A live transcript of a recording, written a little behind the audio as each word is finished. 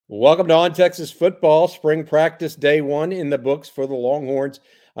Welcome to On Texas Football. Spring practice day one in the books for the Longhorns.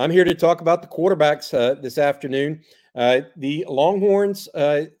 I'm here to talk about the quarterbacks this afternoon. The Longhorns,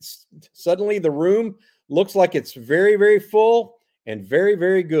 suddenly the room looks like it's very, very full and very,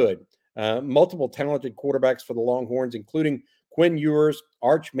 very good. Multiple talented quarterbacks for the Longhorns, including Quinn Ewers,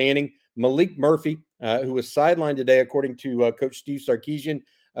 Arch Manning, Malik Murphy, who was sidelined today, according to Coach Steve Sarkisian,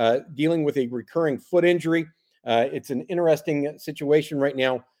 dealing with a recurring foot injury. It's an interesting situation right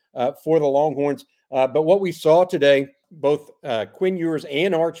now for the Longhorns. But what we saw today, both Quinn Ewers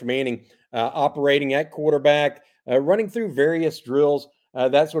and Arch Manning operating at quarterback, running through various drills,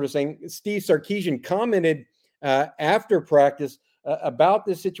 that sort of thing. Steve Sarkisian commented after practice about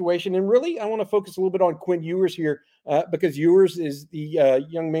this situation. And really, I want to focus a little bit on Quinn Ewers here because Ewers is the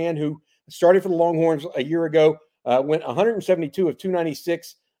young man who started for the Longhorns a year ago, went 172 of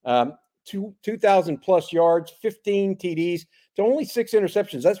 296, 2,000 plus yards, 15 TDs to only 6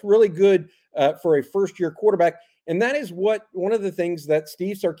 interceptions. That's really good for a first-year quarterback. And that is one of the things that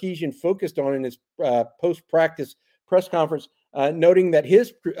Steve Sarkisian focused on in his post-practice press conference, noting that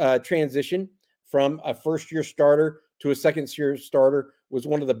his transition from a first-year starter to a second-year starter was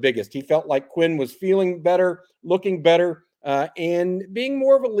one of the biggest. He felt like Quinn was feeling better, looking better, and being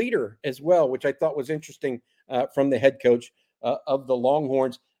more of a leader as well, which I thought was interesting from the head coach of the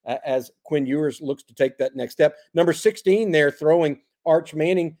Longhorns. As Quinn Ewers looks to take that next step. Number 16 there, throwing Arch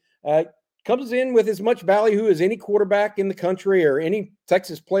Manning, comes in with as much value as any quarterback in the country or any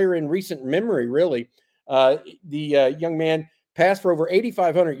Texas player in recent memory, really. The young man passed for over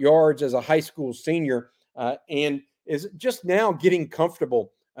 8,500 yards as a high school senior and is just now getting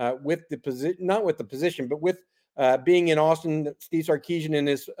comfortable with the position, not with the position, but with being in Austin. Steve Sarkisian in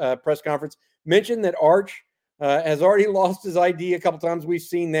his press conference mentioned that Arch has already lost his ID a couple times. We've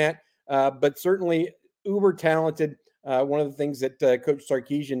seen that, but certainly uber talented. One of the things that Coach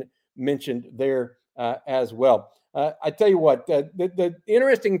Sarkisian mentioned there as well. I tell you what, the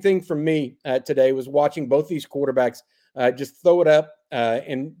interesting thing for me today was watching both these quarterbacks just throw it up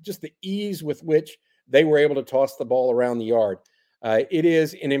and just the ease with which they were able to toss the ball around the yard. It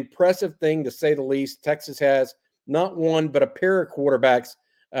is an impressive thing, to say the least. Texas has not one, but a pair of quarterbacks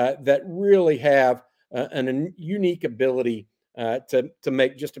that really have a unique ability to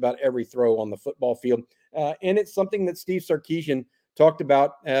make just about every throw on the football field. And it's something that Steve Sarkisian talked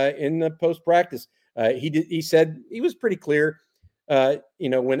about in the post-practice. He said he was pretty clear,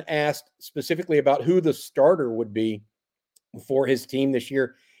 when asked specifically about who the starter would be for his team this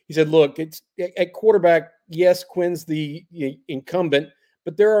year. He said, look, it's at quarterback, yes, Quinn's the incumbent,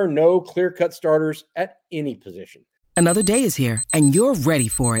 but there are no clear-cut starters at any position. Another day is here, and you're ready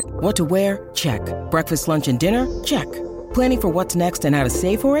for it. What to wear? Check. Breakfast, lunch, and dinner? Check. Planning for what's next and how to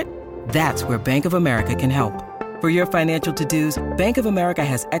save for it? That's where Bank of America can help. For your financial to-dos, Bank of America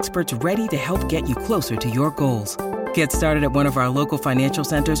has experts ready to help get you closer to your goals. Get started at one of our local financial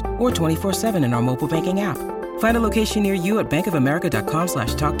centers or 24/7 in our mobile banking app. Find a location near you at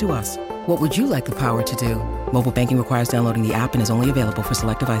bankofamerica.com/talktous. What would you like the power to do? Mobile banking requires downloading the app and is only available for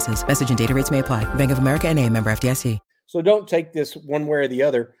select devices. Message and data rates may apply. Bank of America N.A., member FDIC. So don't take this one way or the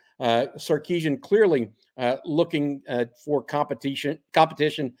other. Sarkisian clearly looking for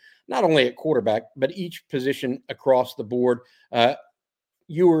competition, not only at quarterback, but each position across the board.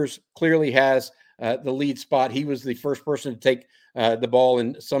 Ewers clearly has the lead spot. He was the first person to take the ball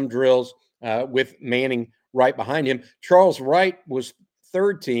in some drills with Manning right behind him. Charles Wright was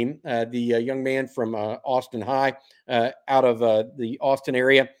third team, the young man from Austin High out of the Austin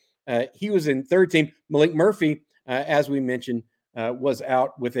area. He was in third team. Malik Murphy, as we mentioned, was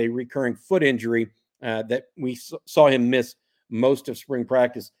out with a recurring foot injury that we saw him miss most of spring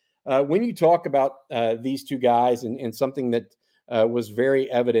practice. When you talk about these two guys and something that was very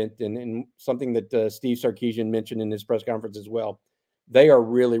evident and something that Steve Sarkisian mentioned in his press conference as well, they are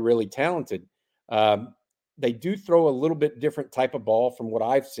really, really talented. They do throw a little bit different type of ball from what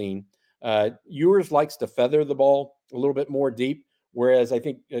I've seen. Ewers likes to feather the ball a little bit more deep, whereas I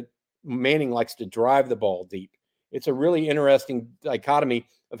think Manning likes to drive the ball deep. It's a really interesting dichotomy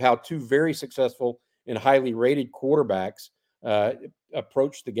of how two very successful and highly rated quarterbacks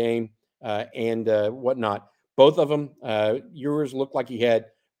approach the game and whatnot. Both of them, Ewers looked like he had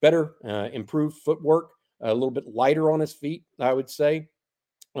better, improved footwork, a little bit lighter on his feet, I would say.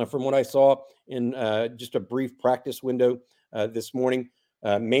 From what I saw in just a brief practice window this morning,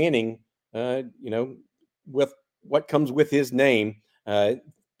 Manning, with what comes with his name,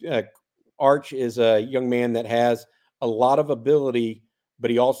 Arch is a young man that has a lot of ability,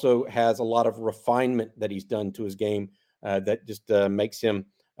 but he also has a lot of refinement that he's done to his game that just makes him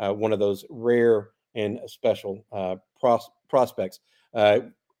one of those rare and special prospects.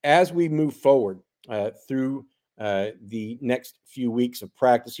 as we move forward through the next few weeks of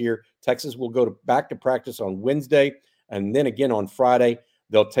practice here, Texas will go back to practice on Wednesday and then again on Friday.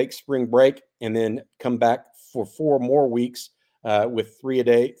 They'll take spring break and then come back for 4 more weeks with 3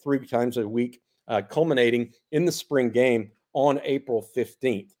 times a week, culminating in the spring game on April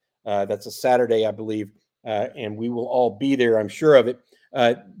 15th. That's a Saturday, I believe, and we will all be there, I'm sure of it.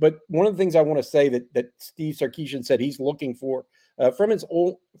 But one of the things I want to say that Steve Sarkisian said he's looking for from his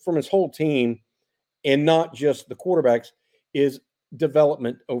whole team, and not just the quarterbacks, is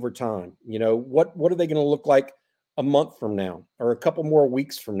development over time. You know, what are they going to look like a month from now or a couple more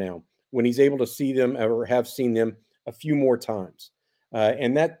weeks from now when he's able to see them or have seen them a few more times?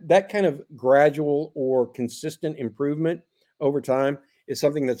 And that kind of gradual or consistent improvement over time is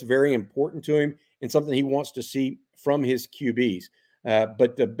something that's very important to him and something he wants to see from his QBs.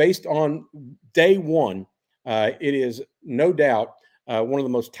 But based on day one, it is no doubt one of the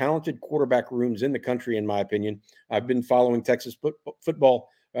most talented quarterback rooms in the country, in my opinion. I've been following Texas football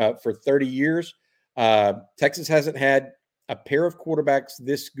for 30 years. Texas hasn't had a pair of quarterbacks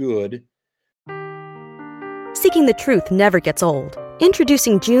this good. Seeking the truth never gets old.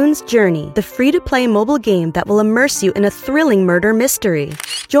 Introducing June's Journey, the free-to-play mobile game that will immerse you in a thrilling murder mystery.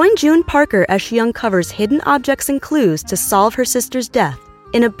 Join June Parker as she uncovers hidden objects and clues to solve her sister's death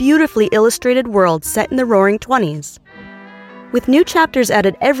in a beautifully illustrated world set in the Roaring '20s. With new chapters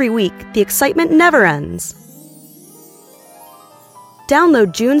added every week, the excitement never ends.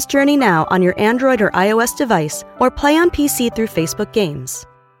 Download June's Journey now on your Android or iOS device, or play on PC through Facebook Games.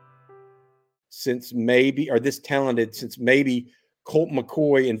 Since maybe Colt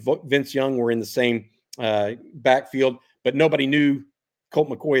McCoy and Vince Young were in the same backfield, but nobody knew Colt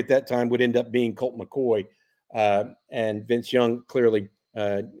McCoy at that time would end up being Colt McCoy. And Vince Young clearly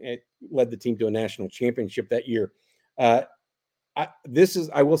led the team to a national championship that year. I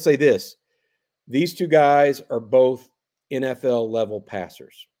will say this. These two guys are both NFL level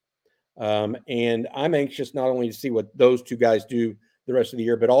passers. And I'm anxious not only to see what those two guys do the rest of the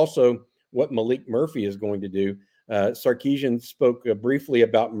year, but also what Malik Murphy is going to do. Sarkisian spoke briefly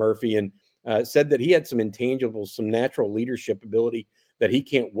about Murphy and said that he had some intangibles, some natural leadership ability that he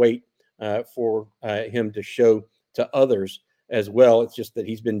can't wait for him to show to others as well. It's just that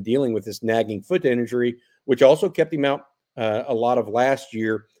he's been dealing with this nagging foot injury, which also kept him out a lot of last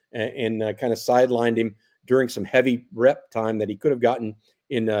year and kind of sidelined him during some heavy rep time that he could have gotten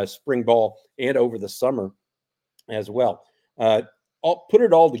in spring ball and over the summer as well. I'll put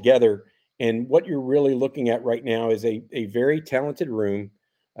it all together. And what you're really looking at right now is a very talented room.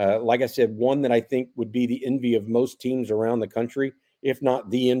 Like I said, one that I think would be the envy of most teams around the country, if not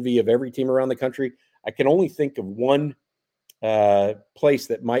the envy of every team around the country. I can only think of one place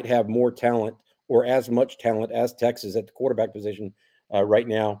that might have more talent or as much talent as Texas at the quarterback position right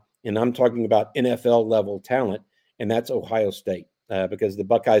now. And I'm talking about NFL level talent, and that's Ohio State, because the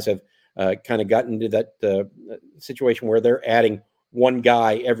Buckeyes have kind of gotten into that situation where they're adding one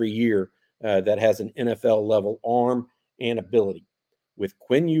guy every year that has an NFL level arm and ability. With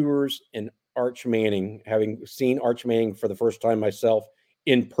Quinn Ewers and Arch Manning, having seen Arch Manning for the first time myself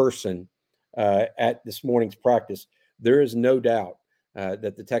in person at this morning's practice, there is no doubt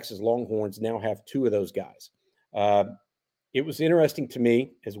that the Texas Longhorns now have two of those guys. It was interesting to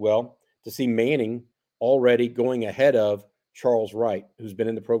me as well to see Manning already going ahead of Charles Wright, who's been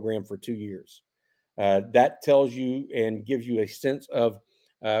in the program for 2 years. That tells you and gives you a sense of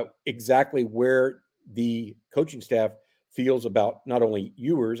exactly where the coaching staff feels about not only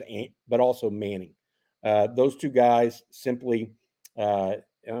Ewers, but also Manning. Those two guys simply, and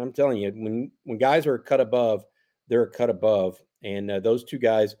I'm telling you, when guys are a cut above, they're a cut above. And those two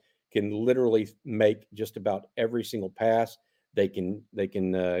guys can literally make just about every single pass. They can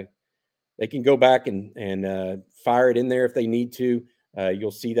go back and fire it in there if they need to.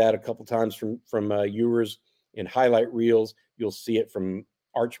 You'll see that a couple times from Ewers in highlight reels. You'll see it from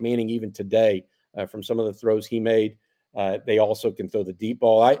Arch Manning even today from some of the throws he made. They also can throw the deep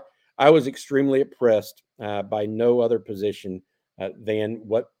ball. I was extremely impressed by no other position than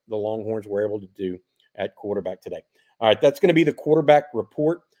what the Longhorns were able to do at quarterback today. All right, that's going to be the quarterback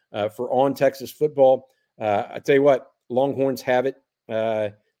report for On Texas Football. I tell you what, Longhorns have it.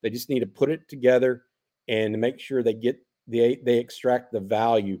 They just need to put it together and make sure they extract the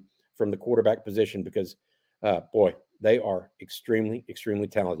value from the quarterback position because, boy, they are extremely, extremely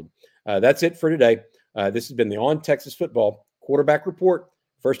talented. That's it for today. This has been the On Texas Football Quarterback Report.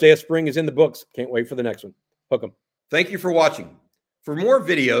 First day of spring is in the books. Can't wait for the next one. Hook 'em. Thank you for watching. For more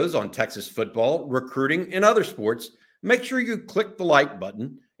videos on Texas football, recruiting, and other sports, make sure you click the like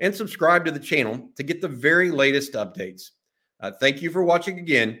button and subscribe to the channel to get the very latest updates. Thank you for watching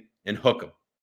again, and hook 'em.